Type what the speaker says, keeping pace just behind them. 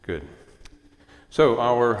Good. So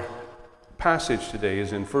our passage today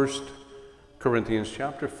is in 1 Corinthians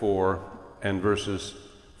chapter 4 and verses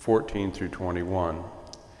 14 through 21.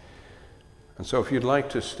 And so if you'd like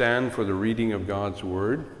to stand for the reading of God's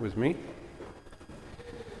word with me.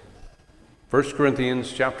 1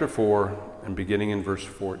 Corinthians chapter 4 and beginning in verse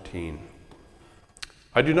 14.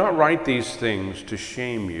 I do not write these things to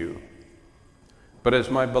shame you, but as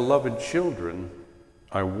my beloved children,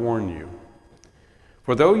 I warn you.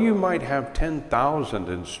 For though you might have 10,000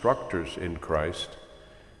 instructors in Christ,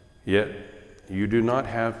 yet you do not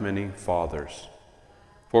have many fathers.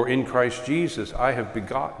 For in Christ Jesus I have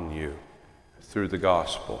begotten you through the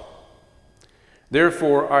gospel.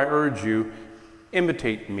 Therefore I urge you,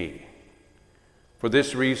 imitate me. For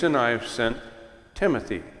this reason I have sent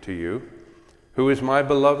Timothy to you, who is my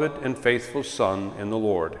beloved and faithful son in the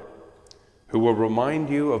Lord, who will remind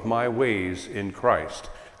you of my ways in Christ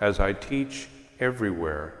as I teach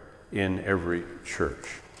everywhere in every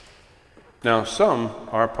church. Now some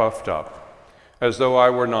are puffed up, as though I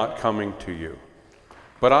were not coming to you.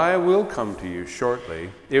 But I will come to you shortly,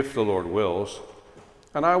 if the Lord wills,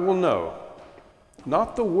 and I will know,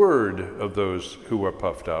 not the word of those who are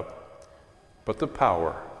puffed up, but the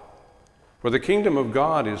power. For the kingdom of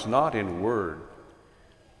God is not in word,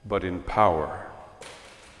 but in power.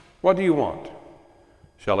 What do you want?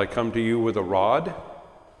 Shall I come to you with a rod,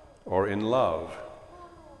 or in love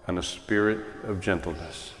and a spirit of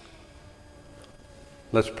gentleness?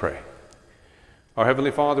 Let's pray. Our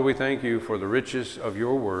Heavenly Father, we thank you for the riches of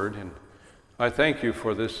your word, and I thank you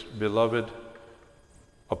for this beloved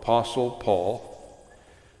Apostle Paul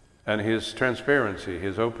and his transparency,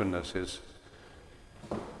 his openness, his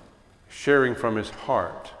sharing from his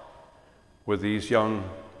heart with these young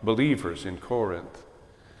believers in Corinth,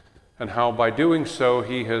 and how by doing so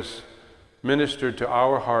he has ministered to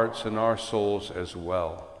our hearts and our souls as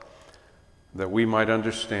well, that we might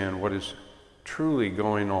understand what is truly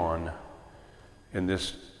going on in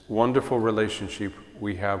this wonderful relationship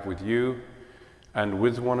we have with you and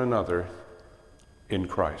with one another in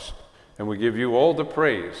Christ. And we give you all the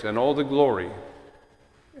praise and all the glory.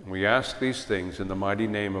 And we ask these things in the mighty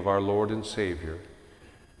name of our Lord and Savior,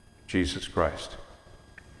 Jesus Christ.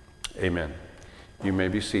 Amen. You may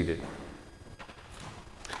be seated.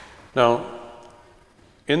 Now,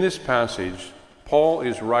 in this passage, Paul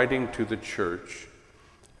is writing to the church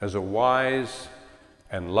as a wise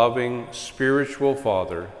and loving spiritual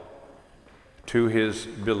father to his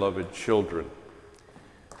beloved children.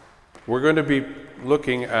 We're going to be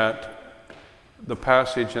looking at the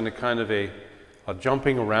passage in a kind of a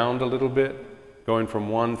jumping around a little bit, going from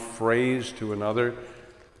one phrase to another.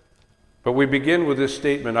 But we begin with this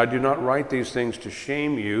statement, I do not write these things to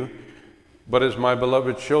shame you, but as my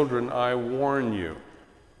beloved children, I warn you.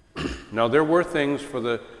 Now, there were things for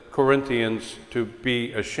the Corinthians to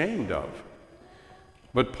be ashamed of,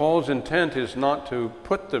 but Paul's intent is not to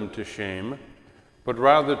put them to shame, but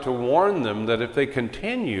rather to warn them that if they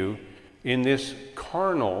continue in this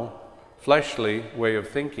carnal, fleshly way of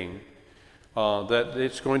thinking, that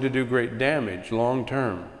it's going to do great damage long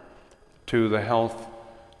term to the health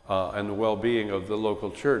and the well-being of the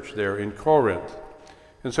local church there in Corinth.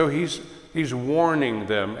 And so he's warning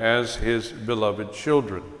them as his beloved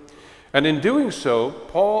children. And in doing so,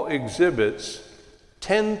 Paul exhibits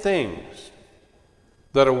 10 things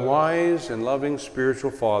that a wise and loving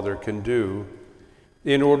spiritual father can do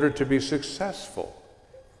in order to be successful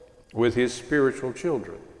with his spiritual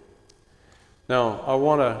children. Now, I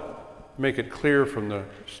want to make it clear from the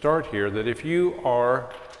start here that if you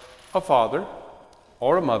are a father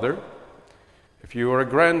or a mother, if you are a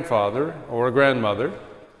grandfather or a grandmother,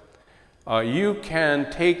 you can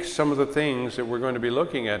take some of the things that we're going to be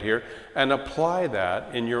looking at here and apply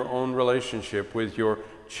that in your own relationship with your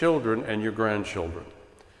children and your grandchildren.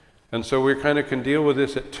 And so we kind of can deal with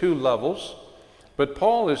this at two levels, but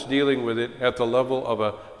Paul is dealing with it at the level of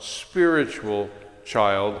a spiritual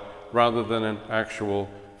child rather than an actual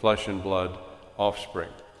flesh and blood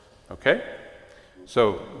offspring. Okay?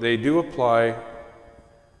 So they do apply,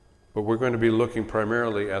 but we're going to be looking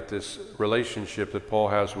primarily at this relationship that Paul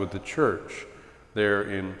has with the church there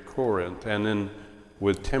in Corinth, and then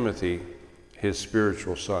with Timothy, his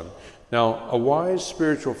spiritual son. Now, a wise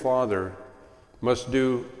spiritual father must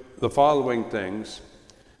do the following things,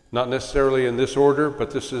 not necessarily in this order,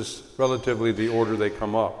 but this is relatively the order they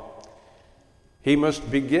come up. He must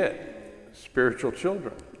beget spiritual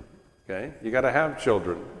children. Okay? You got to have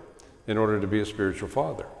children in order to be a spiritual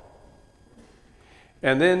father.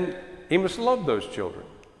 And then he must love those children.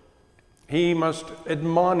 He must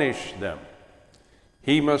admonish them.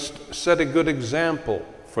 He must set a good example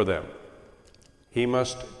for them. He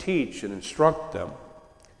must teach and instruct them.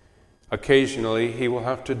 Occasionally, he will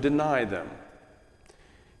have to deny them.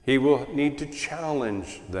 He will need to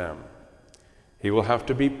challenge them. He will have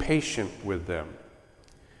to be patient with them.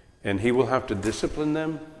 And he will have to discipline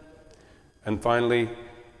them. And finally,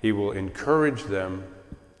 he will encourage them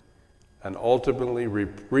and ultimately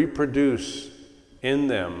reproduce in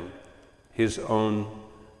them his own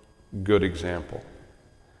good example.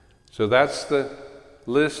 So that's the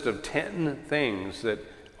list of 10 things that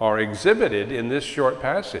are exhibited in this short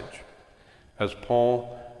passage as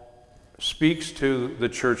Paul speaks to the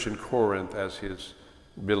church in Corinth as his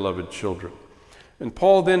beloved children. And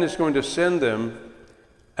Paul then is going to send them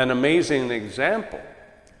an amazing example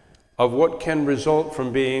of what can result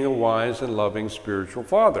from being a wise and loving spiritual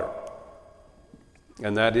father.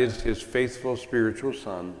 And that is his faithful spiritual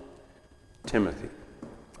son, Timothy.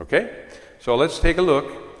 Okay? So let's take a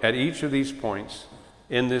look at each of these points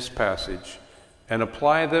in this passage and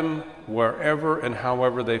apply them wherever and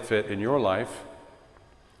however they fit in your life.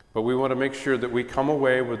 But we want to make sure that we come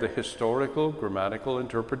away with the historical, grammatical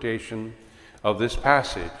interpretation of this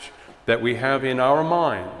passage, that we have in our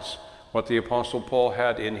minds what the Apostle Paul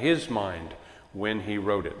had in his mind when he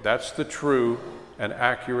wrote it. That's the true and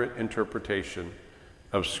accurate interpretation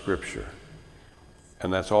of Scripture.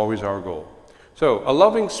 And that's always our goal. So, a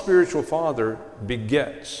loving spiritual father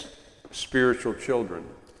begets spiritual children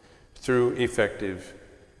through effective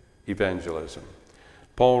evangelism.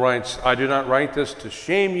 Paul writes, "I do not write this to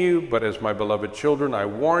shame you, but as my beloved children, I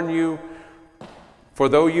warn you, for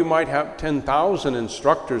though you might have 10,000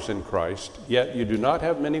 instructors in Christ, yet you do not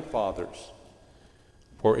have many fathers.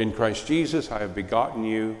 For in Christ Jesus I have begotten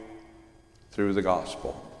you through the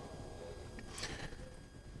gospel."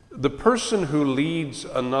 The person who leads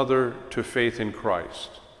another to faith in Christ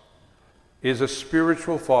is a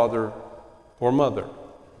spiritual father or mother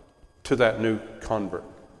to that new convert.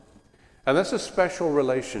 And that's a special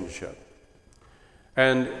relationship.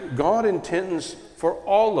 And God intends for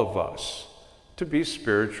all of us to be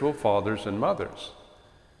spiritual fathers and mothers,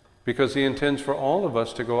 because he intends for all of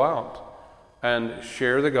us to go out and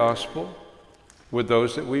share the gospel with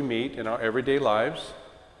those that we meet in our everyday lives,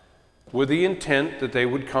 with the intent that they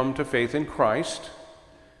would come to faith in Christ.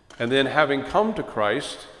 And then, having come to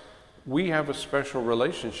Christ, we have a special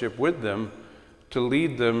relationship with them to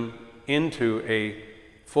lead them into a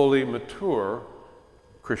fully mature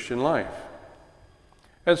Christian life.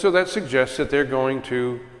 And so that suggests that they're going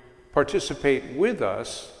to participate with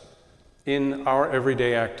us in our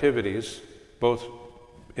everyday activities, both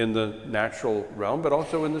in the natural realm, but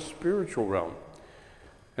also in the spiritual realm.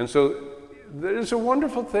 And so there's a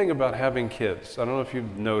wonderful thing about having kids. I don't know if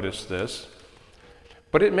you've noticed this,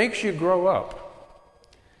 but it makes you grow up.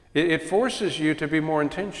 It forces you to be more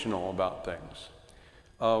intentional about things.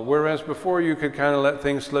 Whereas before you could kind of let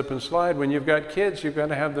things slip and slide, when you've got kids, you've got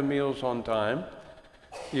to have the meals on time.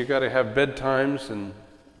 You've got to have bedtimes and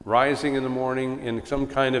rising in the morning in some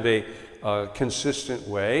kind of a consistent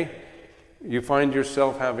way. You find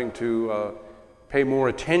yourself having to pay more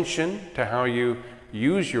attention to how you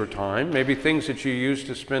use your time. Maybe things that you used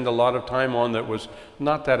to spend a lot of time on that was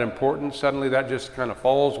not that important, suddenly that just kind of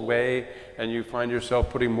falls away, and you find yourself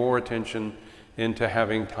putting more attention into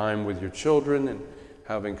having time with your children and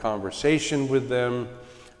having conversation with them,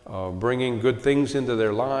 bringing good things into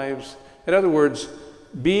their lives. In other words,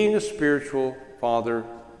 being a spiritual father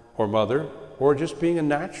or mother, or just being a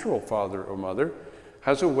natural father or mother,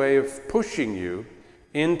 has a way of pushing you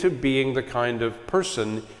into being the kind of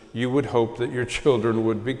person you would hope that your children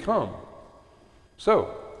would become.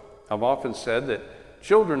 So, I've often said that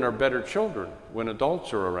children are better children when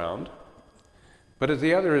adults are around, but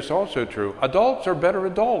the other is also true. Adults are better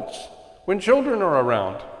adults when children are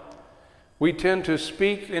around. We tend to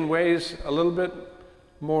speak in ways a little bit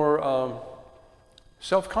more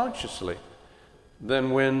self-consciously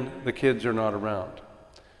than when the kids are not around.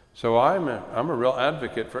 So I'm a real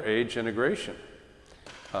advocate for age integration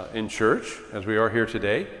in church, as we are here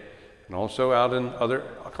today, and also out in other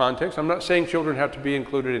contexts. I'm not saying children have to be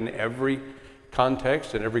included in every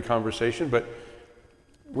context and every conversation, but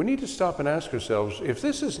we need to stop and ask ourselves, if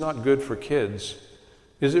this is not good for kids,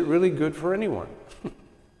 is it really good for anyone?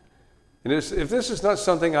 And if this is not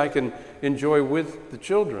something I can enjoy with the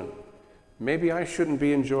children, maybe I shouldn't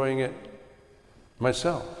be enjoying it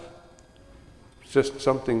myself. It's just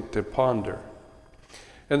something to ponder.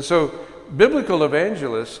 And so biblical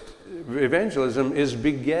evangelism is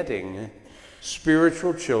begetting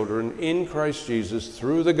spiritual children in Christ Jesus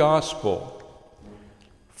through the gospel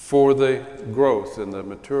for the growth and the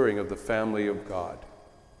maturing of the family of God.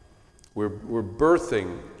 We're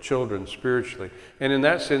birthing children spiritually. And in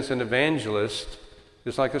that sense, an evangelist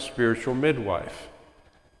is like a spiritual midwife.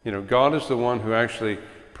 God is the one who actually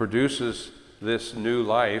produces this new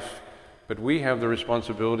life, but we have the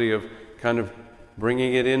responsibility of kind of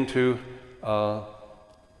bringing it into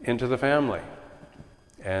the family,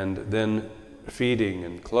 and then feeding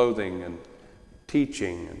and clothing and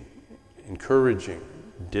teaching and encouraging,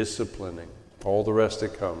 disciplining, all the rest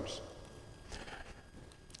that comes.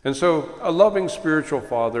 And so a loving spiritual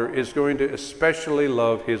father is going to especially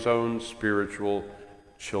love his own spiritual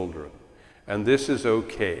children. And this is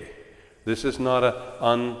okay. This is not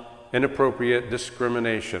an inappropriate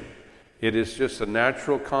discrimination. It is just a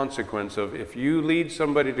natural consequence of, if you lead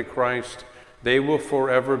somebody to Christ, they will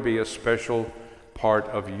forever be a special part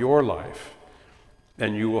of your life.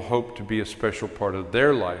 And you will hope to be a special part of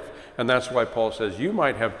their life. And that's why Paul says you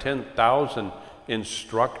might have 10,000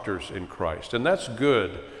 instructors in Christ. And that's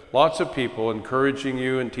good. Lots of people encouraging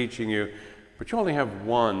you and teaching you, but you only have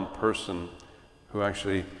one person who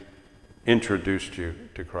actually introduced you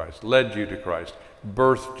to Christ, led you to Christ,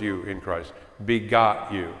 birthed you in Christ,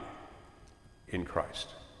 begot you in Christ.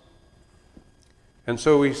 And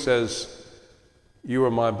so he says, you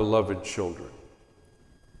are my beloved children.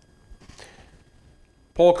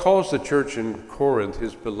 Paul calls the church in Corinth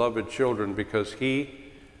his beloved children because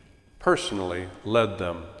he personally led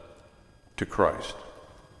them to Christ.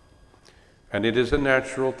 And it is a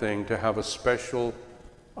natural thing to have a special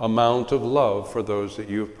amount of love for those that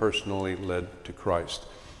you have personally led to Christ.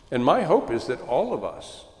 And my hope is that all of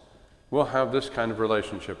us will have this kind of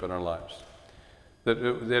relationship in our lives.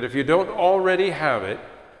 That if you don't already have it,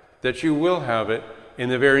 that you will have it in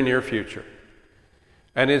the very near future.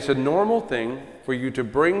 And it's a normal thing for you to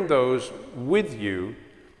bring those with you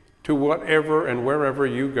to whatever and wherever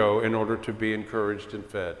you go in order to be encouraged and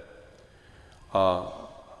fed.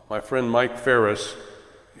 My friend Mike Ferris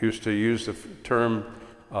used to use the term,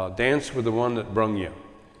 dance with the one that brung you.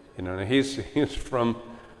 And he's from,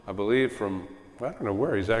 I don't know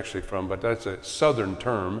where he's actually from, but that's a southern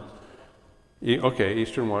term.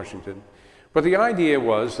 Eastern Washington. But the idea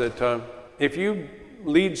was that if you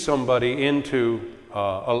lead somebody into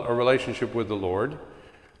a relationship with the Lord,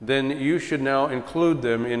 then you should now include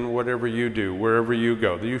them in whatever you do, wherever you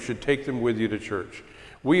go. You should take them with you to church.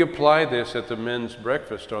 We apply this at the men's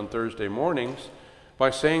breakfast on Thursday mornings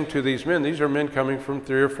by saying to these men, these are men coming from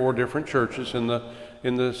 3 or 4 different churches in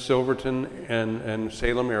the Silverton and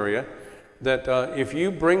Salem area, that if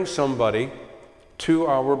you bring somebody to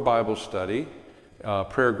our Bible study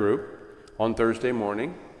prayer group on Thursday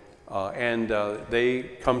morning, and they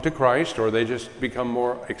come to Christ, or they just become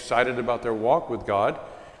more excited about their walk with God,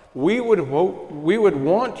 we would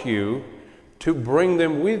want you to bring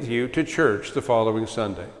them with you to church the following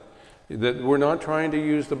Sunday. That we're not trying to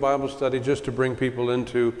use the Bible study just to bring people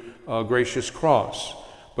into a gracious cross,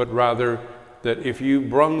 but rather that if you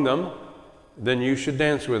brung them, then you should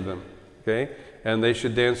dance with them, okay? And they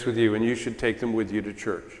should dance with you, and you should take them with you to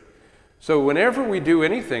church. So whenever we do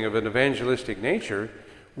anything of an evangelistic nature,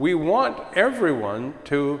 we want everyone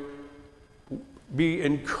to be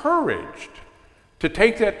encouraged to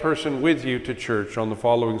take that person with you to church on the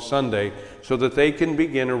following Sunday so that they can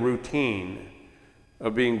begin a routine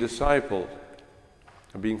of being discipled,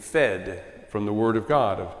 of being fed from the Word of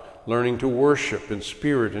God, of learning to worship in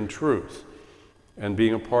spirit and truth, and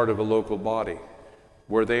being a part of a local body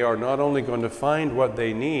where they are not only going to find what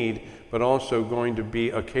they need, but also going to be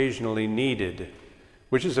occasionally needed,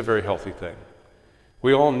 which is a very healthy thing.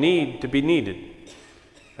 We all need to be needed.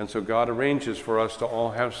 And so God arranges for us to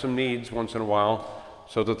all have some needs once in a while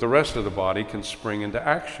so that the rest of the body can spring into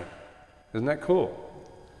action. Isn't that cool?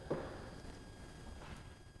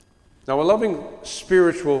 Now, a loving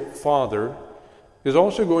spiritual father is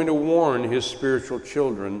also going to warn his spiritual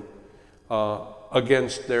children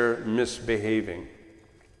against their misbehaving.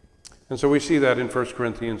 And so we see that in 1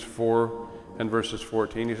 Corinthians 4 and verses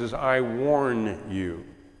 14. He says, I warn you.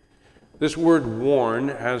 This word warn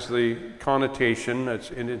has the connotation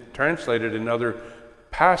that's translated in other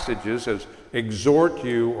passages as exhort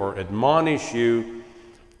you or admonish you.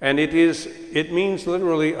 And it means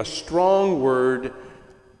literally a strong word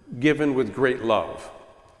given with great love.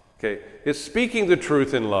 Okay, it's speaking the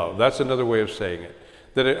truth in love. That's another way of saying it.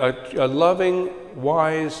 That a loving,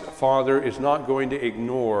 wise father is not going to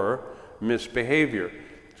ignore misbehavior.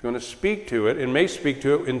 He's going to speak to it, and may speak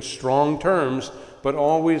to it in strong terms, but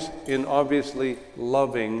always in obviously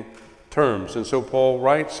loving terms. And so Paul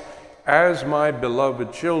writes, as my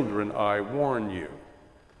beloved children, I warn you.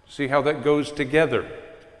 See how that goes together.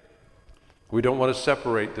 We don't want to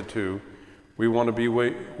separate the two. We want to be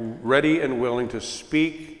ready and willing to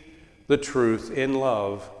speak the truth in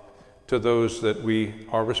love to those that we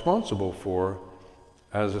are responsible for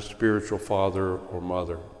as a spiritual father or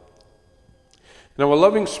mother. Now, a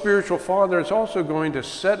loving spiritual father is also going to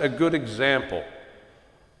set a good example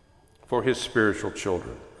for his spiritual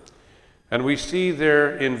children. And we see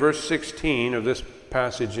there in verse 16 of this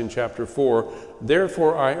passage in chapter 4,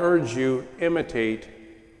 therefore I urge you, imitate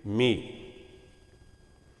me.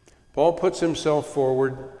 Paul puts himself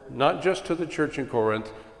forward not just to the church in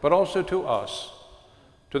Corinth, but also to us,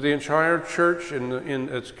 to the entire church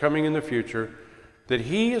that's coming in the future, that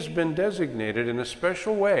he has been designated in a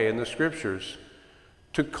special way in the Scriptures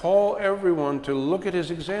to call everyone to look at his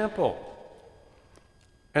example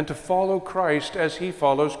and to follow Christ as he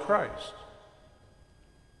follows Christ.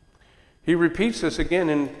 He repeats this again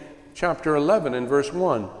in chapter 11 in verse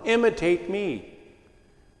 1. Imitate me,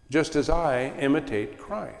 just as I imitate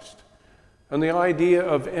Christ. And the idea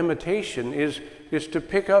of imitation is to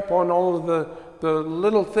pick up on all of the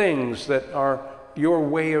little things that are your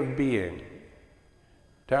way of being,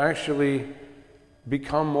 to actually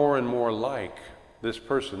become more and more like this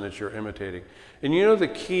person that you're imitating. And you know the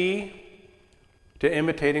key to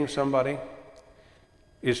imitating somebody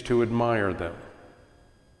is to admire them.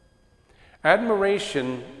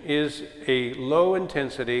 Admiration is a low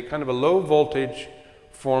intensity, kind of a low voltage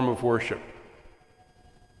form of worship.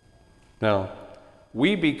 Now,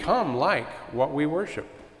 we become like what we worship.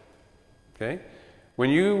 Okay? When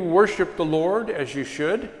you worship the Lord as you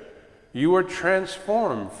should, you are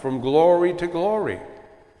transformed from glory to glory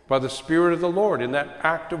by the Spirit of the Lord in that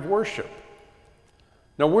act of worship.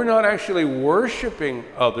 Now, we're not actually worshiping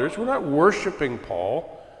others. We're not worshiping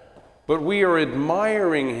Paul. But we are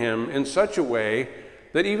admiring him in such a way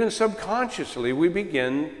that even subconsciously we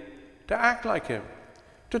begin to act like him,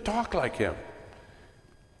 to talk like him.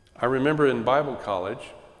 I remember in Bible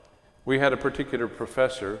college, we had a particular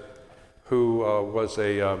professor who was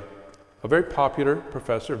a very popular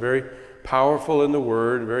professor, very powerful in the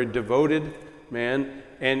Word, very devoted man,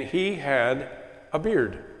 and he had a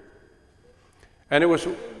beard. And it was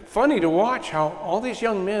funny to watch how all these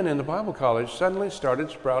young men in the Bible college suddenly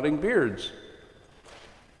started sprouting beards.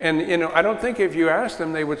 And, I don't think if you asked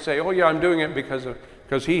them, they would say, oh yeah, I'm doing it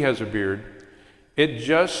because he has a beard. It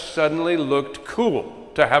just suddenly looked cool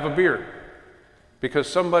to have a beard because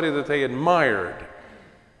somebody that they admired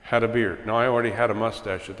had a beard. Now, I already had a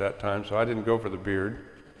mustache at that time, so I didn't go for the beard.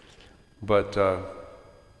 But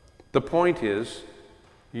the point is,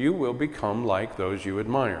 you will become like those you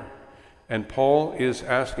admire. And Paul is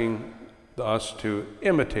asking us to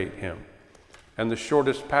imitate him. And the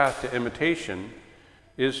shortest path to imitation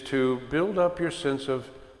is to build up your sense of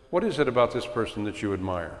what is it about this person that you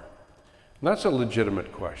admire? And that's a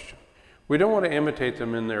legitimate question. We don't want to imitate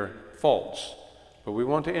them in their faults, but we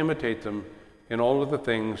want to imitate them in all of the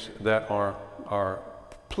things that are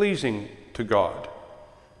pleasing to God.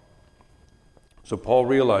 So Paul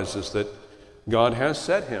realizes that God has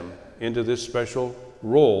set him into this special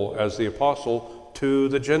role as the apostle to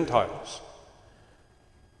the Gentiles,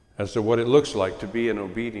 as to what it looks like to be an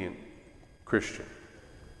obedient Christian.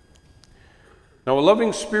 Now, a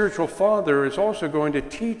loving spiritual father is also going to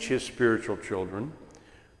teach his spiritual children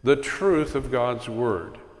the truth of God's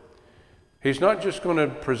word. He's not just going to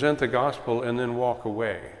present the gospel and then walk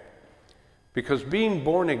away. Because being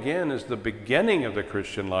born again is the beginning of the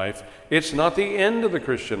Christian life. It's not the end of the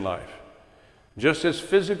Christian life. Just as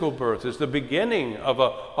physical birth is the beginning of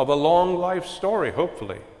a long life story,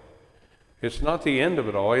 hopefully. It's not the end of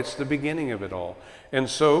it all, it's the beginning of it all. And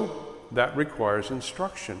so that requires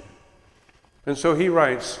instruction. And so he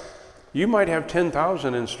writes, you might have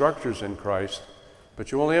 10,000 instructors in Christ,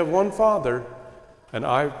 but you only have one Father, and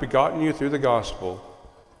I've begotten you through the gospel.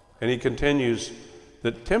 And he continues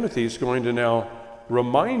that Timothy's going to now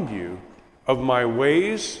remind you of my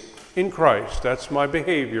ways in Christ. That's my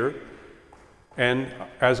behavior. And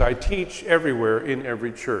as I teach everywhere in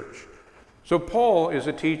every church. So Paul is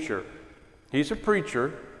a teacher. He's a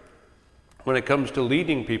preacher when it comes to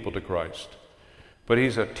leading people to Christ. But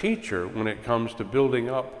he's a teacher when it comes to building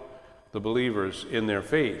up the believers in their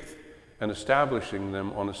faith and establishing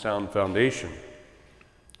them on a sound foundation.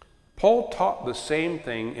 Paul taught the same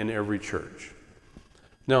thing in every church.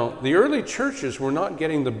 Now, the early churches were not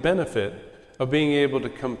getting the benefit of being able to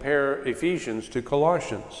compare Ephesians to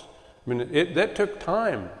Colossians. I mean, that took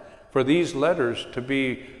time for these letters to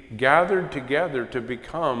be gathered together to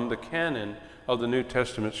become the canon of the New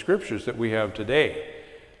Testament scriptures that we have today.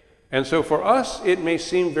 And so for us, it may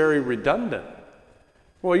seem very redundant.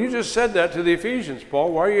 Well, you just said that to the Ephesians,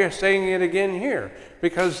 Paul. Why are you saying it again here?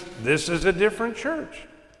 Because this is a different church.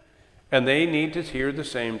 And they need to hear the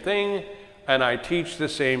same thing, and I teach the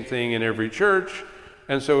same thing in every church.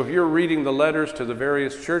 And so if you're reading the letters to the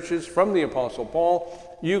various churches from the Apostle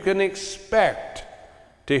Paul, you can expect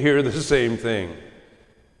to hear the same thing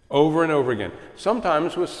over and over again,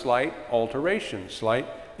 sometimes with slight alterations, slight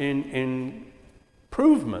improvements,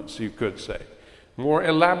 you could say, more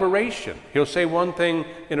elaboration. He'll say one thing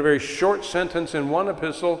in a very short sentence in one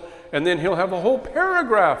epistle, and then he'll have a whole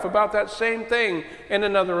paragraph about that same thing in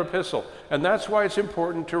another epistle. And that's why it's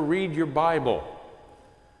important to read your Bible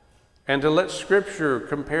and to let Scripture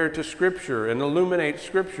compare to Scripture and illuminate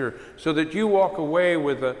Scripture so that you walk away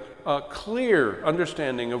with a clear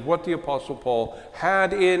understanding of what the Apostle Paul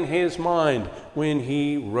had in his mind when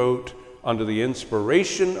he wrote, under the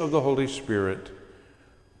inspiration of the Holy Spirit,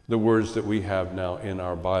 the words that we have now in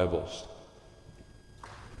our Bibles.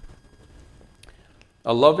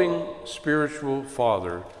 A loving spiritual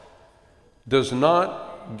father does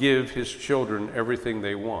not give his children everything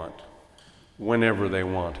they want whenever they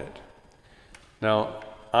want it. Now,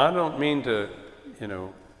 I don't mean to,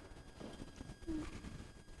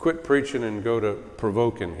 quit preaching and go to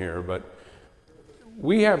provoking here, but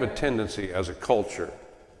we have a tendency as a culture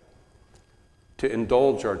to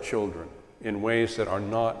indulge our children in ways that are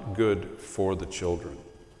not good for the children.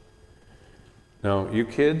 Now, you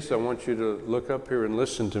kids, I want you to look up here and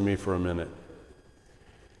listen to me for a minute.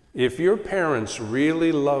 If your parents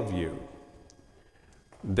really love you,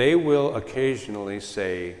 they will occasionally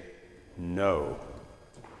say no,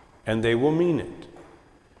 and they will mean it,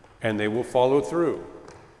 and they will follow through,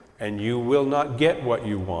 and you will not get what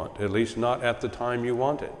you want, at least not at the time you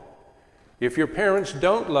want it. If your parents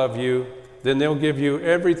don't love you, then they'll give you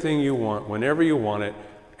everything you want whenever you want it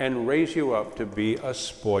and raise you up to be a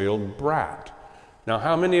spoiled brat. Now,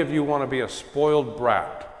 how many of you want to be a spoiled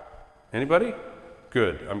brat? Anybody?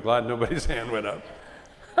 Good. I'm glad nobody's hand went up.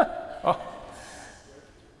 Oh.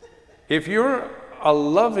 If you're a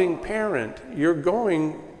loving parent, you're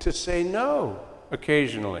going to say no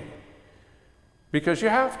occasionally because you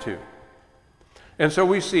have to. And so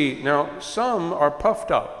we see, now some are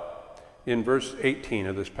puffed up in verse 18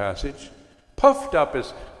 of this passage. Puffed up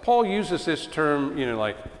is, Paul uses this term,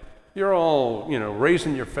 like you're all,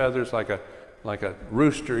 raising your feathers like a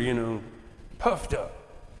rooster, puffed up.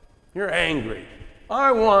 You're angry.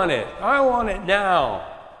 I want it now.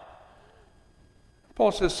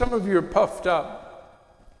 Paul says, some of you are puffed up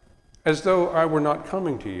as though I were not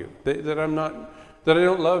coming to you, that I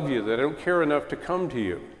don't love you, that I don't care enough to come to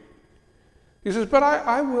you. He says, but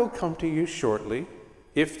I will come to you shortly,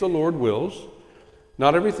 if the Lord wills.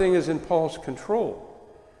 Not everything is in Paul's control.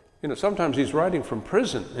 Sometimes he's writing from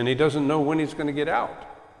prison and he doesn't know when he's going to get out.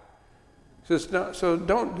 He says, no, so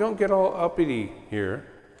don't get all uppity here.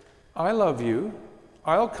 I love you.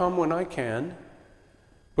 I'll come when I can.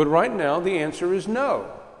 But right now the answer is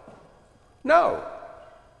no. No.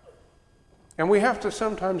 And we have to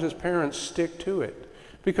sometimes as parents stick to it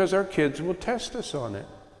because our kids will test us on it.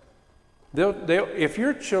 If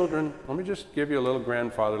your children, let me just give you a little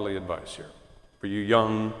grandfatherly advice here for you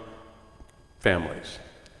young families.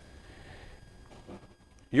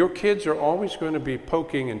 Your kids are always going to be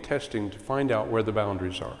poking and testing to find out where the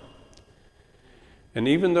boundaries are. And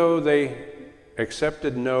even though they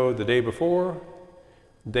accepted no the day before,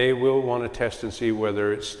 they will want to test and see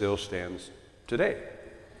whether it still stands today.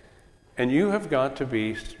 And you have got to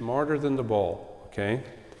be smarter than the ball, okay?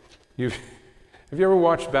 Have you ever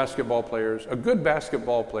watched basketball players? A good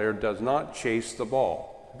basketball player does not chase the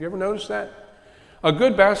ball. Have you ever noticed that? A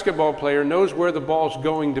good basketball player knows where the ball's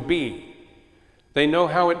going to be. They know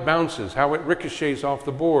how it bounces, how it ricochets off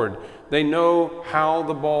the board. They know how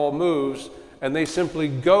the ball moves, and they simply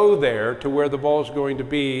go there to where the ball's going to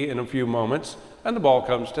be in a few moments, and the ball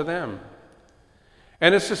comes to them.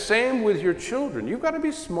 And it's the same with your children. You've got to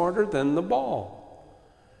be smarter than the ball.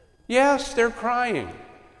 Yes, they're crying.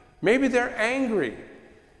 Maybe they're angry.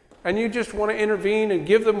 And you just want to intervene and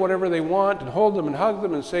give them whatever they want and hold them and hug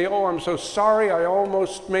them and say, oh, I'm so sorry, I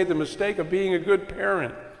almost made the mistake of being a good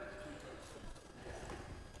parent.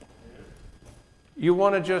 You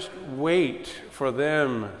want to just wait for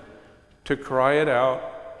them to cry it out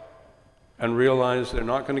and realize they're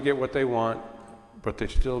not going to get what they want, but they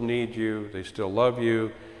still need you, they still love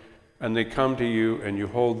you, and they come to you and you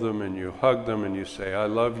hold them and you hug them and you say, I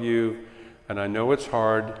love you, and I know it's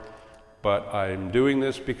hard, but I'm doing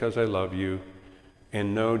this because I love you,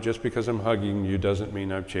 and no, just because I'm hugging you doesn't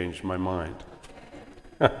mean I've changed my mind.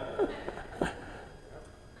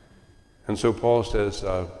 And so Paul says,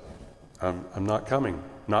 I'm not coming,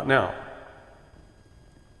 not now.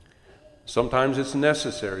 Sometimes it's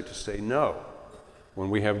necessary to say no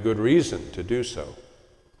when we have good reason to do so.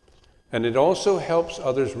 And it also helps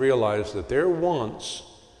others realize that their wants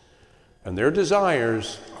And their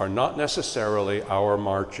desires are not necessarily our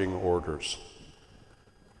marching orders.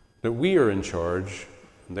 That we are in charge,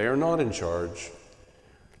 and they are not in charge.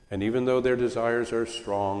 And even though their desires are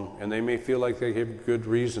strong, and they may feel like they have good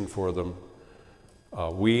reason for them,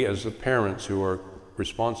 we as the parents who are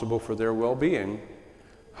responsible for their well-being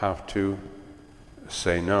have to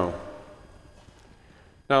say no.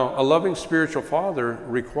 Now, a loving spiritual father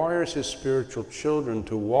requires his spiritual children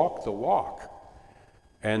to walk the walk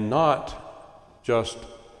and not just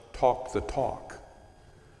talk the talk.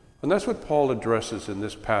 And that's what Paul addresses in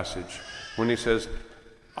this passage when he says,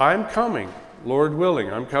 I'm coming, Lord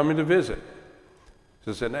willing, I'm coming to visit.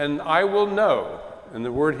 He says, and I will know, and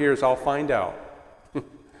the word here is I'll find out.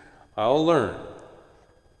 I'll learn.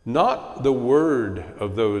 Not the word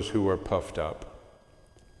of those who are puffed up,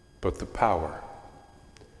 but the power.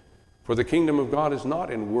 For the kingdom of God is not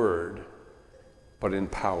in word, but in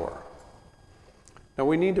power. Now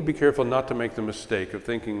we need to be careful not to make the mistake of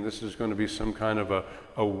thinking this is going to be some kind of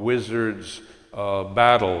a wizard's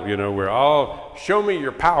battle, where, oh, show me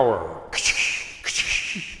your power.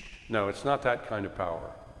 No, it's not that kind of power.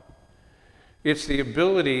 It's the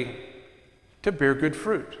ability to bear good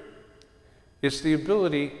fruit. It's the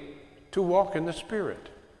ability to walk in the Spirit.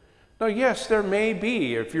 Now, yes, there may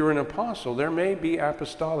be, if you're an apostle, there may be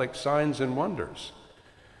apostolic signs and wonders.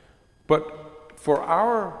 But for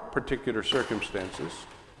our particular circumstances,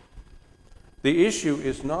 the issue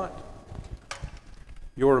is not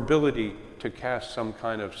your ability to cast some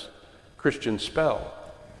kind of Christian spell,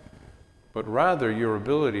 but rather your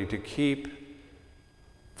ability to keep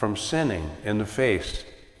from sinning in the face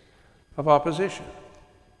of opposition.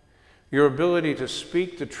 Your ability to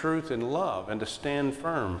speak the truth in love and to stand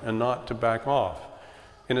firm and not to back off.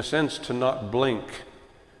 In a sense, to not blink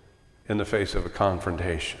in the face of a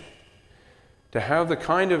confrontation. To have the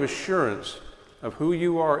kind of assurance of who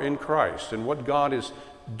you are in Christ and what God is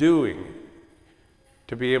doing.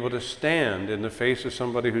 To be able to stand in the face of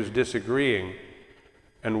somebody who's disagreeing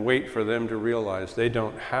and wait for them to realize they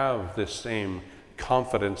don't have this same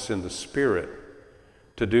confidence in the Spirit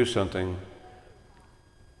to do something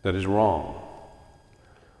that is wrong.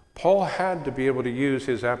 Paul had to be able to use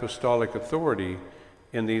his apostolic authority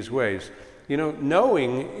in these ways.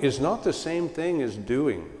 Knowing is not the same thing as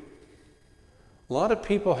doing. A lot of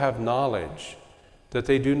people have knowledge that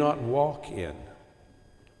they do not walk in.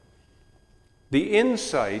 The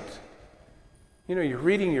insight, you're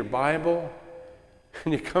reading your Bible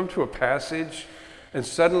and you come to a passage and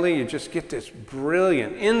suddenly you just get this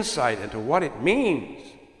brilliant insight into what it means.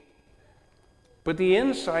 But the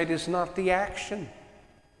insight is not the action.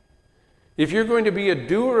 If you're going to be a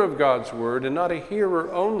doer of God's word and not a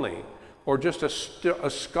hearer only, or just a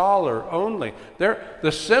scholar only,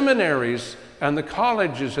 the seminaries and the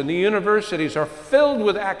colleges and the universities are filled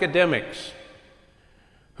with academics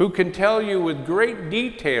who can tell you with great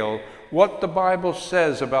detail what the Bible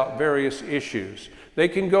says about various issues. They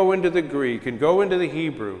can go into the Greek and go into the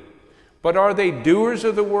Hebrew. But are they doers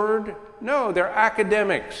of the word? No, they're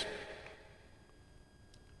academics.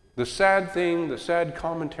 The sad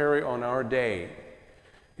commentary on our day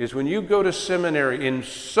is when you go to seminary, in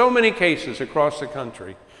so many cases across the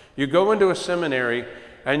country, you go into a seminary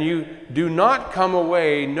and you do not come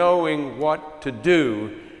away knowing what to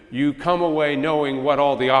do. You come away knowing what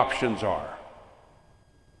all the options are,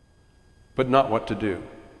 but not what to do.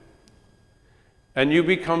 And you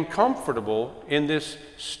become comfortable in this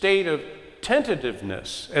state of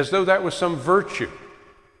tentativeness, as though that was some virtue.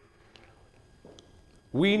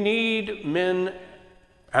 We need men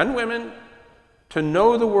and women to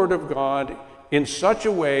know the Word of God in such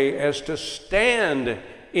a way as to stand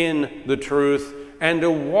in the truth and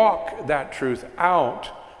to walk that truth out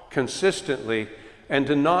consistently and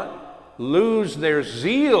to not lose their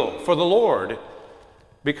zeal for the Lord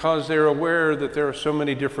because they're aware that there are so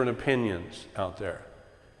many different opinions out there,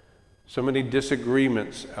 so many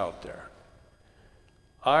disagreements out there.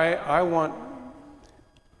 I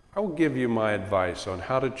will give you my advice on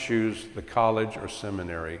how to choose the college or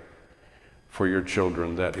seminary for your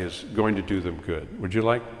children that is going to do them good. Would you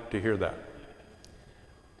like to hear that?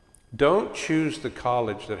 Don't choose the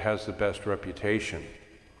college that has the best reputation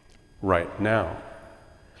right now.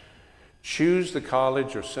 Choose the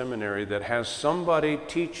college or seminary that has somebody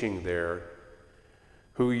teaching there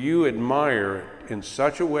who you admire in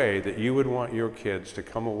such a way that you would want your kids to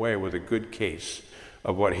come away with a good case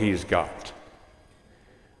of what he's got.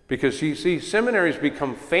 Because you see, seminaries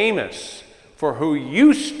become famous for who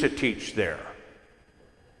used to teach there.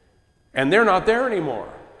 And they're not there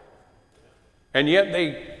anymore. And yet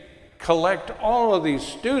they collect all of these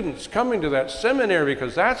students coming to that seminary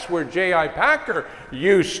because that's where J.I. Packer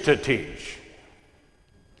used to teach.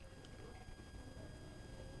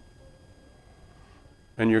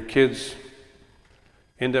 And your kids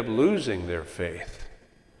end up losing their faith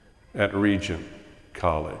at Regent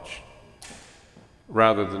College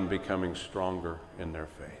rather than becoming stronger in their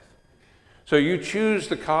faith. So you choose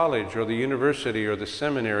the college or the university or the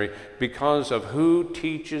seminary because of who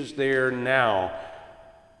teaches there now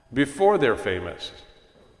before they're famous.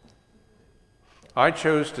 I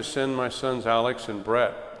chose to send my sons Alex and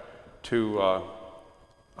Brett to,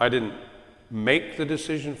 I didn't make the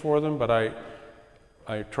decision for them, but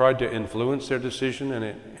I tried to influence their decision,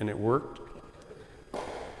 and it worked,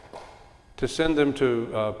 to send them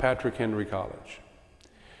to Patrick Henry College.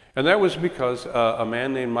 And that was because a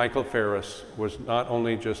man named Michael Ferris was not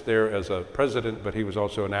only just there as a president, but he was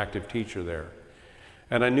also an active teacher there.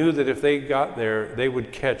 And I knew that if they got there, they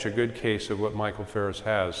would catch a good case of what Michael Ferris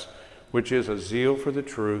has, which is a zeal for the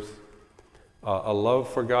truth, a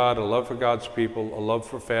love for God, a love for God's people, a love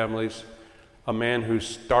for families, a man who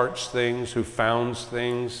starts things, who founds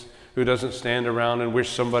things, who doesn't stand around and wish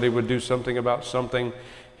somebody would do something about something.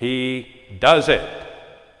 He does it.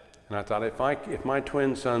 And I thought, if my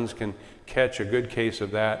twin sons can catch a good case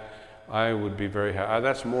of that, I would be very happy.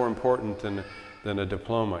 That's more important than a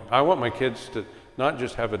diploma. I want my kids to not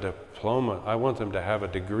just have a diploma, I want them to have a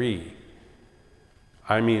degree.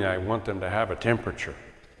 I want them to have a temperature,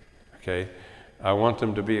 okay? I want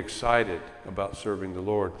them to be excited about serving the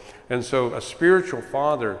Lord. And so a spiritual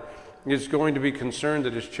father is going to be concerned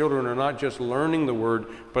that his children are not just learning the Word,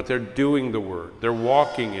 but they're doing the Word. They're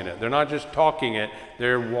walking in it. They're not just talking it,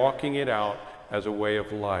 they're walking it out as a way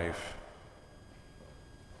of life.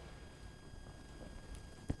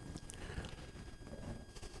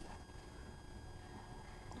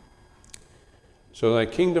 So thy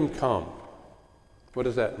kingdom come. What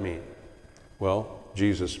does that mean? Well,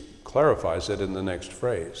 Jesus clarifies it in the next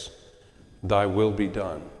phrase. Thy will be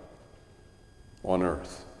done on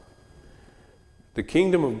earth. The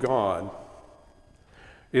kingdom of God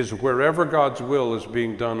is wherever God's will is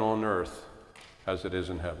being done on earth as it is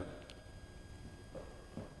in heaven.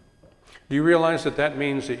 Do you realize that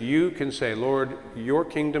means that you can say, Lord, your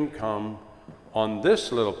kingdom come on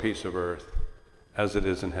this little piece of earth as it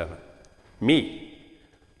is in heaven? Me.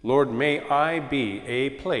 Lord, may I be a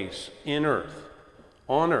place in earth,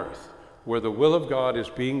 on earth, where the will of God is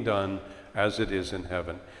being done as it is in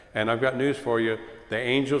heaven. And I've got news for you. The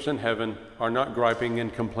angels in heaven are not griping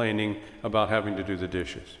and complaining about having to do the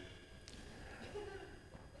dishes.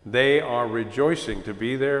 They are rejoicing to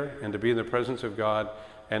be there and to be in the presence of God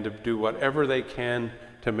and to do whatever they can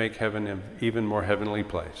to make heaven an even more heavenly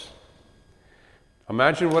place.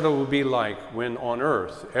 Imagine what it will be like when on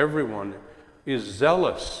earth everyone is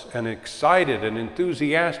zealous and excited and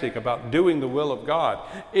enthusiastic about doing the will of God.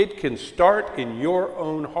 It can start in your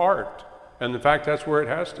own heart. And in fact, that's where it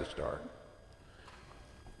has to start.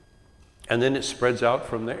 And then it spreads out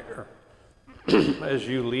from there as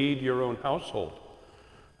you lead your own household.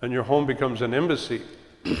 And your home becomes an embassy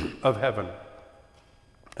of heaven,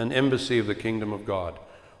 an embassy of the kingdom of God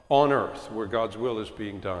on earth where God's will is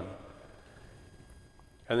being done.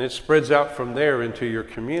 And it spreads out from there into your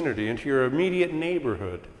community, into your immediate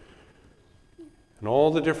neighborhood, and all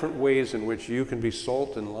the different ways in which you can be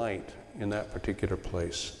salt and light in that particular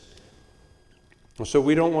place. And so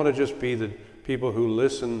we don't want to just be the people who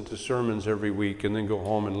listen to sermons every week and then go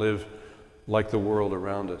home and live like the world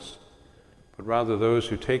around us, but rather those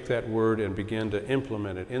who take that word and begin to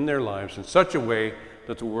implement it in their lives in such a way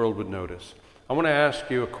that the world would notice. I want to ask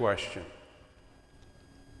you a question.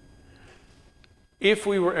 If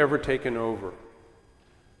we were ever taken over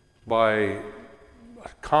by a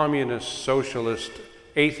communist, socialist,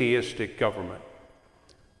 atheistic government,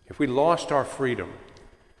 if we lost our freedom,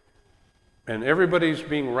 and everybody's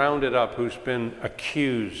being rounded up who's been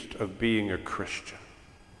accused of being a Christian,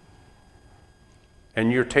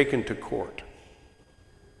 and you're taken to court,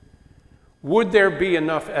 would there be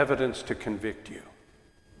enough evidence to convict you?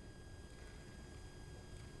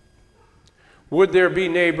 Would there be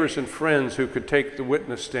neighbors and friends who could take the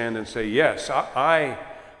witness stand and say, yes,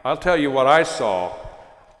 I'll tell you what I saw.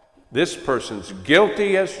 This person's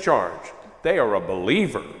guilty as charged. They are a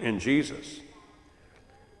believer in Jesus.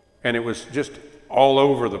 And it was just all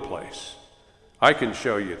over the place. I can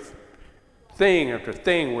show you thing after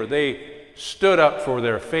thing where they stood up for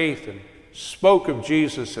their faith and spoke of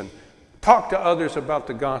Jesus and talked to others about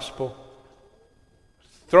the gospel.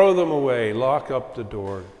 Throw them away, lock up the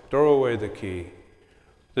door, throw away the key.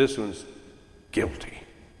 This one's guilty.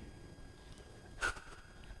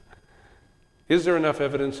 Is there enough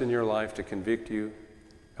evidence in your life to convict you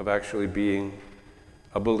of actually being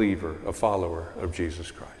a believer, a follower of Jesus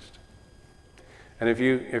Christ? And if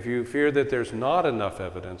you fear that there's not enough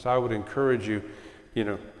evidence, I would encourage you,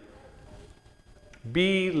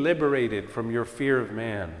 be liberated from your fear of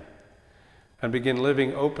man and begin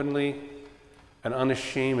living openly and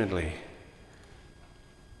unashamedly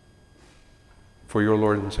for your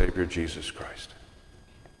Lord and Savior, Jesus Christ.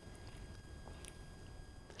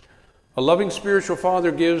 A loving spiritual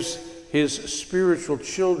father gives his spiritual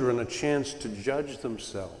children a chance to judge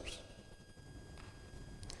themselves.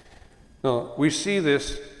 Now, we see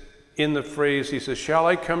this in the phrase, he says, "Shall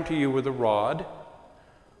I come to you with a rod,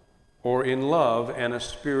 or in love and a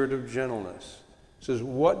spirit of gentleness?" He says,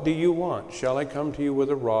 what do you want? Shall I come to you with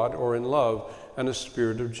a rod, or in love and a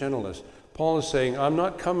spirit of gentleness? Paul is saying, I'm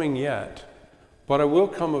not coming yet, but I will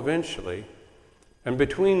come eventually. And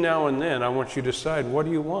between now and then, I want you to decide, what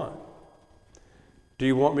do you want? Do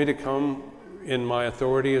you want me to come in my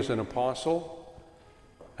authority as an apostle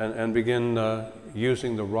and begin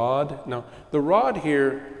using the rod? Now, the rod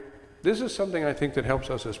here, this is something I think that helps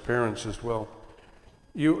us as parents as well.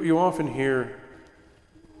 You often hear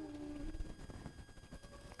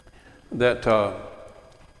that,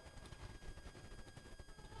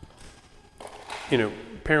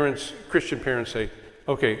 Christian parents say,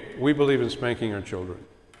 okay, we believe in spanking our children.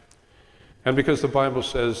 And because the Bible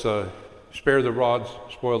says, spare the rod,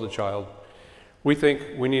 spoil the child, we think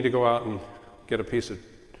we need to go out and get a piece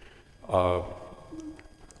of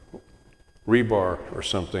rebar or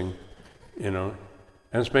something,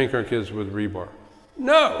 and spank our kids with rebar.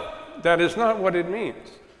 No, that is not what it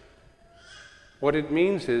means. What it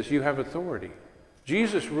means is you have authority.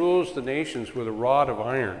 Jesus rules the nations with a rod of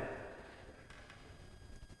iron.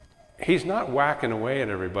 He's not whacking away at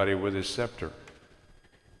everybody with his scepter.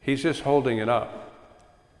 He's just holding it up.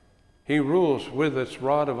 He rules with this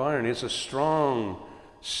rod of iron. It's a strong,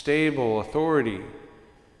 stable authority.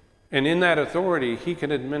 And in that authority, he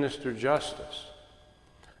can administer justice.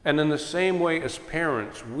 And in the same way as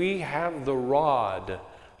parents, we have the rod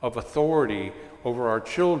of authority over our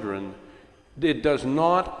children. It does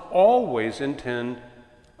not always intend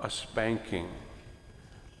a spanking,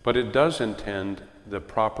 but it does intend the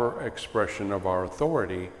proper expression of our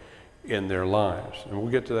authority in their lives. And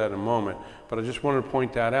we'll get to that in a moment, but I just wanted to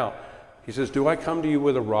point that out. He says, do I come to you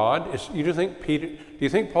with a rod? Do you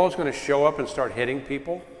think Paul's going to show up and start hitting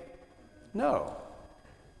people? No.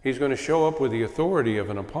 He's going to show up with the authority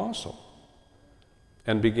of an apostle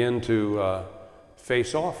and begin to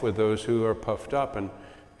face off with those who are puffed up and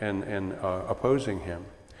opposing him.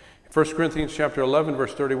 1 Corinthians chapter 11,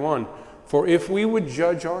 verse 31, for if we would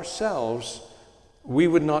judge ourselves, we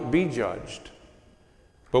would not be judged.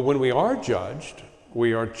 But when we are judged,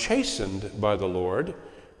 we are chastened by the Lord,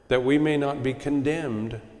 that we may not be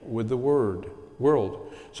condemned with the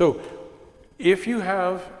world. So if you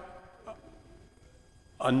have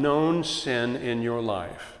a known sin in your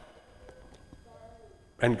life,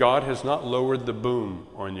 and God has not lowered the boom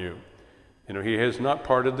on you, he has not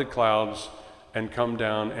parted the clouds and come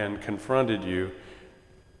down and confronted you,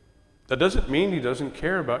 that doesn't mean he doesn't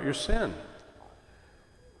care about your sin.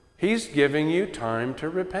 He's giving you time to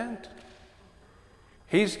repent.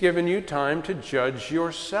 He's given you time to judge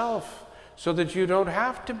yourself so that you don't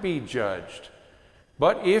have to be judged.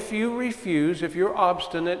 But if you refuse, if you're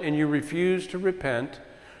obstinate and you refuse to repent,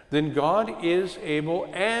 then God is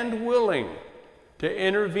able and willing to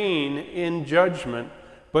intervene in judgment,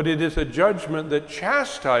 but it is a judgment that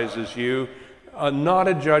chastises you, not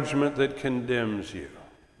a judgment that condemns you.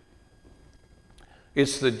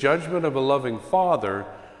 It's the judgment of a loving Father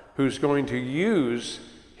who's going to use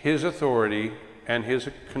his authority and his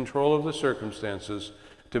control of the circumstances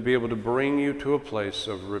to be able to bring you to a place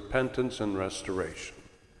of repentance and restoration.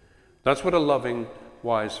 That's what a loving,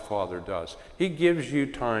 wise Father does. He gives you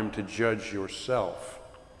time to judge yourself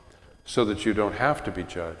so that you don't have to be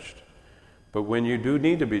judged. But when you do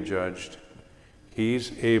need to be judged,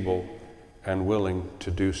 he's able and willing to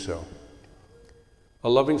do so. A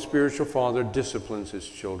loving spiritual father disciplines his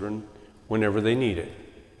children whenever they need it.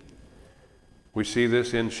 We see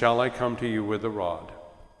this in, shall I come to you with a rod?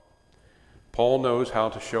 Paul knows how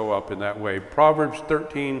to show up in that way. Proverbs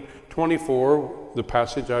 13:24, the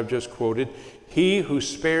passage I've just quoted, he who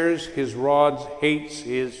spares his rods hates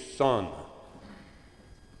his son,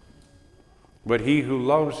 but he who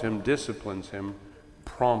loves him disciplines him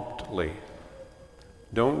promptly.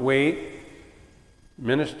 Don't wait.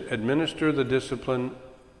 Administer the discipline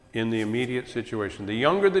in the immediate situation. The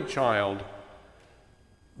younger the child,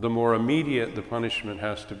 the more immediate the punishment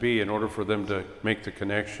has to be in order for them to make the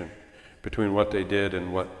connection between what they did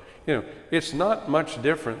and what it's not much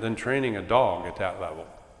different than training a dog at that level.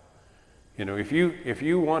 If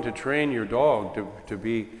you want to train your dog to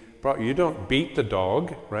be, you don't beat the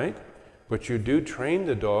dog, right? But you do train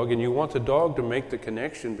the dog, and you want the dog to make the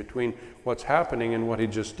connection between what's happening and what he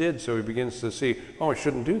just did, so he begins to see, oh, I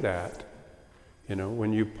shouldn't do that.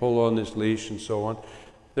 When you pull on this leash and so on.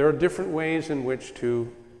 There are different ways in which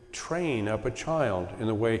to train up a child in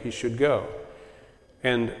the way he should go.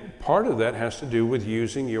 And part of that has to do with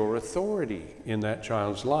using your authority in that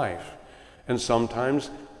child's life. And sometimes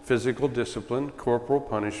physical discipline, corporal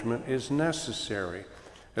punishment is necessary,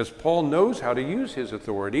 as Paul knows how to use his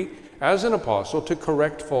authority as an apostle to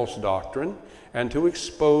correct false doctrine and to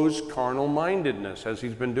expose carnal mindedness, as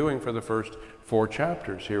he's been doing for the first 4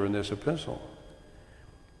 chapters here in this epistle.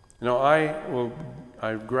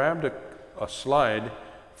 I grabbed a slide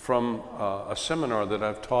from a seminar that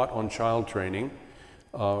I've taught on child training,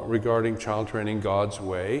 regarding child training God's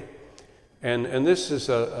way. And this is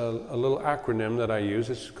a little acronym that I use.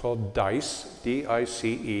 It's called DICE,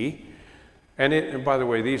 D-I-C-E. And by the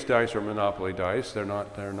way, these dice are Monopoly dice. They're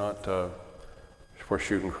not for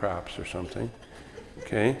shooting craps or something.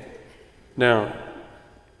 Okay? Now,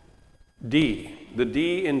 D. The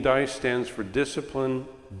D in DICE stands for discipline,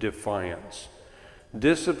 defiance.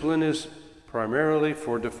 Discipline is primarily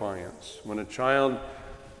for defiance. When a child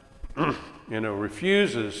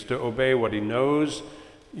refuses to obey what he knows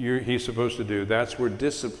he's supposed to do, that's where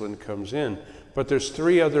discipline comes in. But there's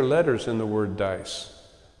 3 other letters in the word DICE.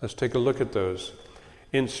 Let's take a look at those.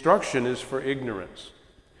 Instruction is for ignorance.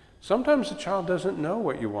 Sometimes the child doesn't know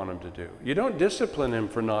what you want him to do. You don't discipline him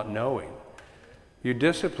for not knowing. You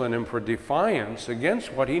discipline him for defiance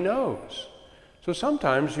against what he knows. So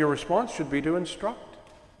sometimes your response should be to instruct.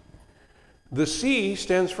 The C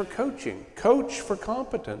stands for coaching. Coach for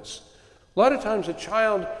competence. A lot of times a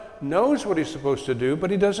child knows what he's supposed to do, but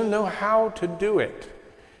he doesn't know how to do it.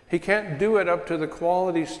 He can't do it up to the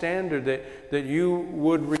quality standard that you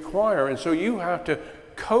would require. And so you have to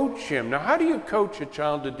coach him. Now, how do you coach a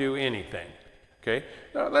child to do anything? Okay?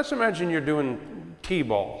 Now, let's imagine you're doing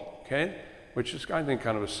T-ball, okay? Which is, I think,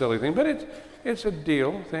 kind of a silly thing, but it's a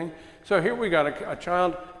deal thing. So here we got a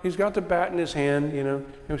child, he's got the bat in his hand, and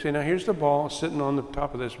we say, now here's the ball sitting on the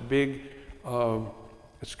top of this big,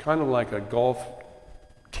 it's kind of like a golf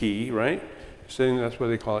tee, right? That's why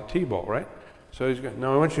they call it T-ball, right? So he's going,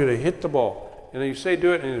 now I want you to hit the ball. And you say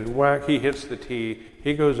do it, and he's whack, he hits the tee,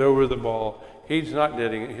 he goes over the ball, he's not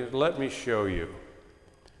hitting it, he says, let me show you.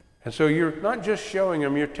 And so you're not just showing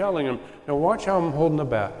him, you're telling him, now watch how I'm holding the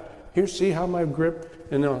bat. Here, see how my grip,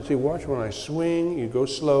 and then see, watch when I swing, you go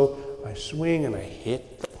slow, I swing and I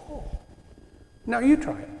hit the ball. Now you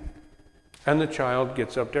try it. And the child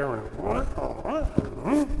gets up there and,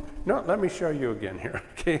 no, let me show you again here,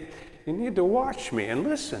 okay? You need to watch me and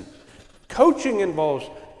listen. Coaching involves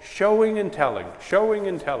showing and telling,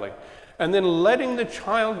 and then letting the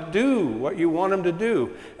child do what you want them to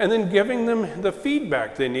do, and then giving them the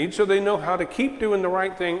feedback they need so they know how to keep doing the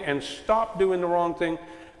right thing and stop doing the wrong thing.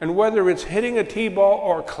 And whether it's hitting a T-ball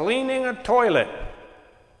or cleaning a toilet,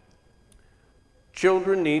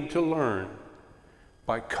 children need to learn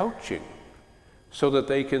by coaching so that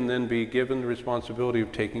they can then be given the responsibility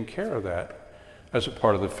of taking care of that as a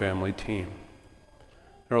part of the family team.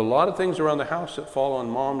 There are a lot of things around the house that fall on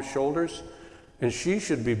mom's shoulders, and she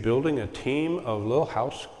should be building a team of little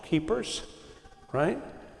housekeepers, right?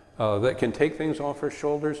 That can take things off her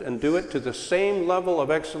shoulders and do it to the same level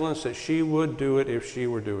of excellence that she would do it if she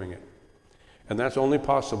were doing it. And that's only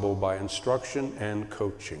possible by instruction and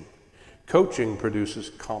coaching. Coaching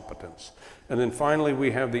produces competence. And then finally,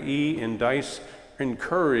 we have the E in DICE.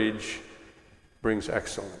 Encourage brings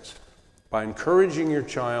excellence. By encouraging your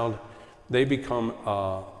child, they become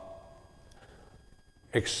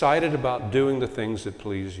excited about doing the things that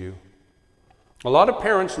please you. A lot of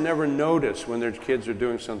parents never notice when their kids are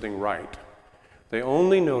doing something right. They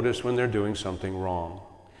only notice when they're doing something wrong.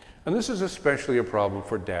 And this is especially a problem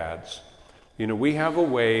for dads. We have a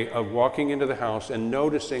way of walking into the house and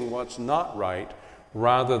noticing what's not right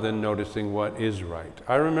rather than noticing what is right.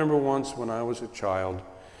 I remember once when I was a child,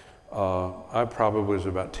 I probably was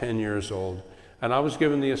about 10 years old, and I was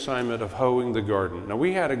given the assignment of hoeing the garden. Now,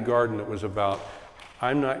 we had a garden that was about,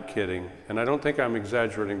 I'm not kidding, and I don't think I'm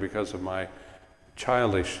exaggerating because of my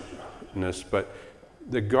childishness, but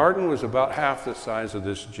the garden was about half the size of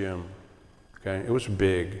this gym. Okay, it was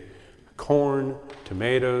big. Corn,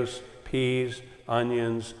 tomatoes, peas,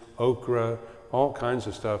 onions, okra, all kinds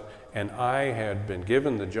of stuff, and I had been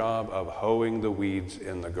given the job of hoeing the weeds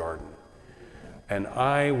in the garden. And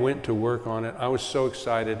I went to work on it. I was so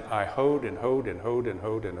excited. I hoed and hoed and hoed and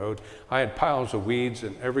hoed and hoed. I had piles of weeds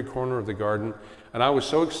in every corner of the garden. And I was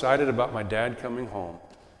so excited about my dad coming home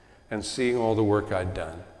and seeing all the work I'd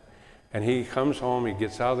done. And he comes home, he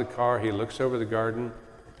gets out of the car, he looks over the garden,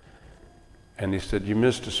 and he said, "You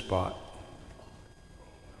missed a spot."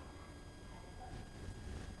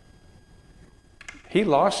 He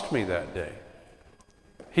lost me that day.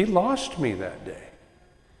 He lost me that day.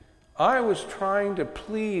 I was trying to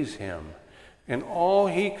please him, and all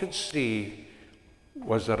he could see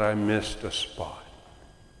was that I missed a spot.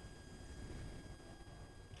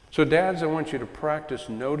 So dads, I want you to practice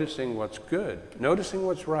noticing what's good, noticing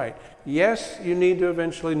what's right. Yes, you need to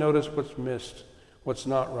eventually notice what's missed, what's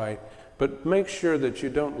not right, but make sure that you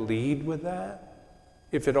don't lead with that.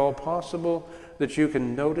 If at all possible, that you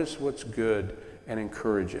can notice what's good and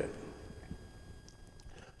encourage it.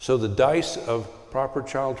 So the dice of proper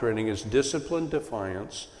child training is discipline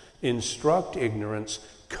defiance, instruct ignorance,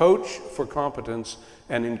 coach for competence,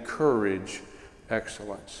 and encourage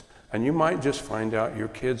excellence. And you might just find out your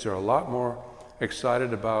kids are a lot more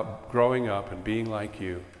excited about growing up and being like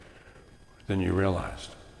you than you realized.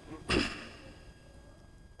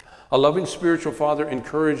 A loving spiritual father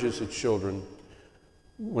encourages his children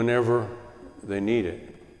whenever they need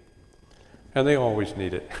it. And they always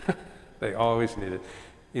need it. They always need it.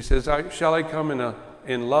 He says, shall I come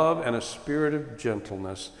in love and a spirit of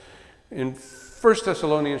gentleness? In 1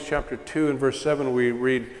 Thessalonians chapter 2 and verse 7 we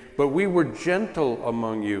read, "But we were gentle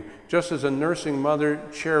among you, just as a nursing mother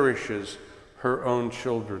cherishes her own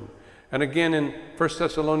children." And again in 1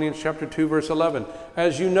 Thessalonians chapter 2 verse 11,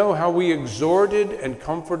 "As you know how we exhorted and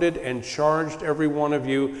comforted and charged every one of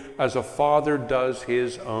you as a father does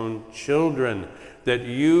his own children, that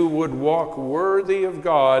you would walk worthy of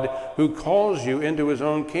God who calls you into his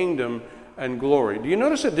own kingdom and glory." Do you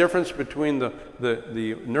notice a difference between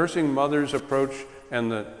the nursing mother's approach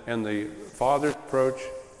and the father's approach?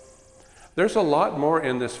 There's a lot more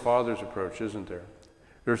in this father's approach, isn't there?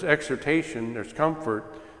 There's exhortation, there's comfort,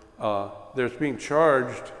 there's being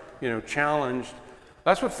charged, challenged.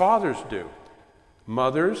 That's what fathers do.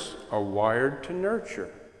 Mothers are wired to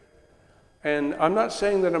nurture. And I'm not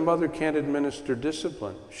saying that a mother can't administer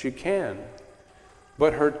discipline. She can.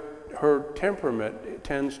 But her temperament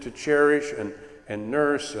tends to cherish and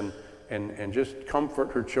nurse and just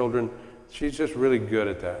comfort her children. She's just really good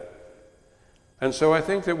at that. And so I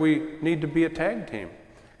think that we need to be a tag team.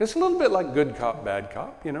 It's a little bit like good cop, bad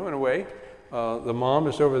cop, in a way. The mom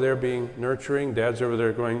is over there being nurturing. Dad's over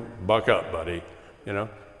there going, "Buck up, buddy,"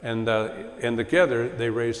 And together they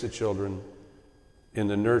raise the children in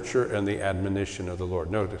the nurture and the admonition of the Lord.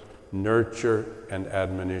 Notice, nurture and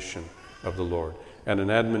admonition of the Lord. And an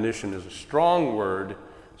admonition is a strong word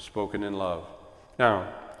spoken in love. Now,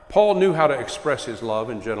 Paul knew how to express his love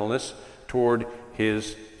and gentleness toward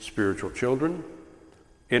his spiritual children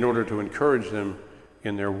in order to encourage them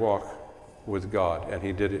in their walk with God, and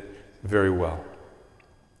he did it very well.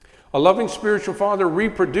 A loving spiritual father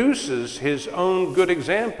reproduces his own good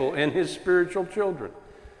example in his spiritual children.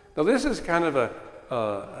 Now, this is kind of a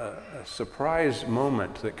surprise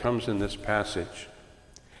moment that comes in this passage.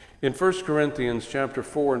 In 1 Corinthians chapter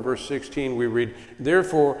 4 and verse 16, we read,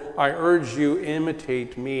 "Therefore I urge you,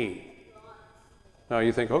 imitate me." Now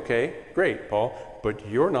you think, okay, great, Paul, but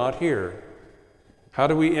you're not here. How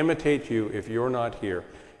do we imitate you if you're not here?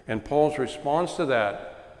 And Paul's response to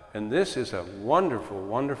that, and this is a wonderful,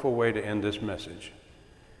 wonderful way to end this message.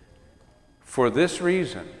 "For this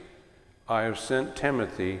reason, I have sent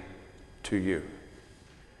Timothy to you."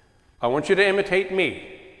 I want you to imitate me.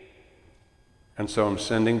 And so I'm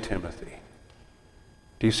sending Timothy.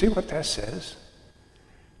 Do you see what that says?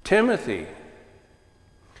 Timothy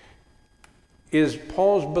is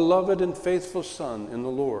Paul's beloved and faithful son in the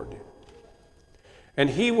Lord. And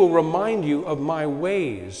he will remind you of my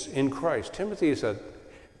ways in Christ. Timothy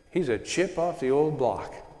he's a chip off the old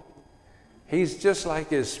block. He's just like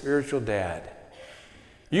his spiritual dad.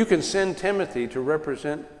 You can send Timothy to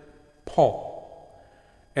represent Paul.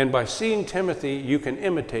 And by seeing Timothy, you can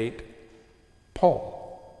imitate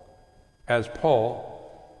Paul as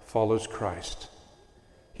Paul follows Christ.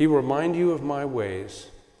 He will remind you of my ways,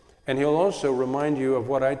 and he'll also remind you of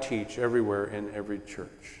what I teach everywhere in every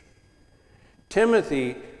church.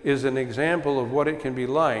 Timothy is an example of what it can be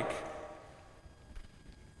like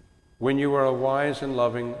when you are a wise and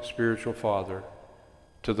loving spiritual father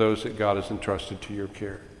to those that God has entrusted to your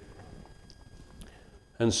care.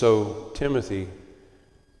 And so Timothy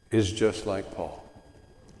is just like Paul.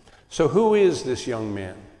 So who is this young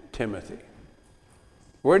man, Timothy?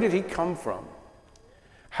 Where did he come from?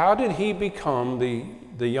 How did he become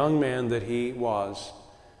the young man that he was,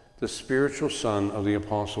 the spiritual son of the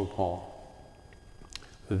Apostle Paul?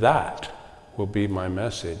 That will be my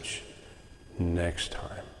message next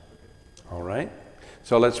time. All right?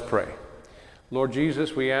 So let's pray. Lord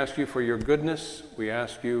Jesus, we ask you for your goodness. We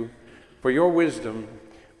ask you for your wisdom.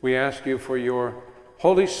 We ask you for your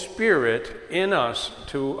Holy Spirit in us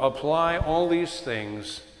to apply all these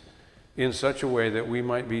things in such a way that we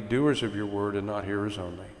might be doers of your word and not hearers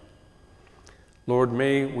only. Lord,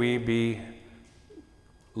 may we be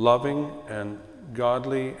loving and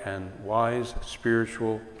godly and wise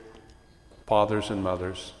spiritual fathers and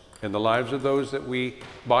mothers in the lives of those that we,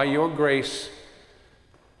 by your grace,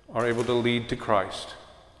 are able to lead to Christ.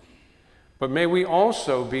 But may we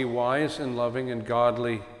also be wise and loving and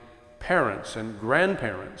godly parents and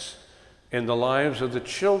grandparents in the lives of the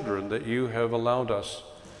children that you have allowed us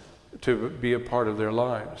to be a part of their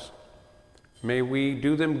lives. May we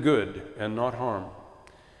do them good and not harm.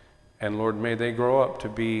 And Lord, may they grow up to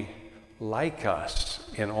be like us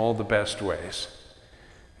in all the best ways.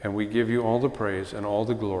 And we give you all the praise and all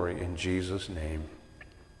the glory in Jesus' name.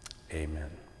 Amen.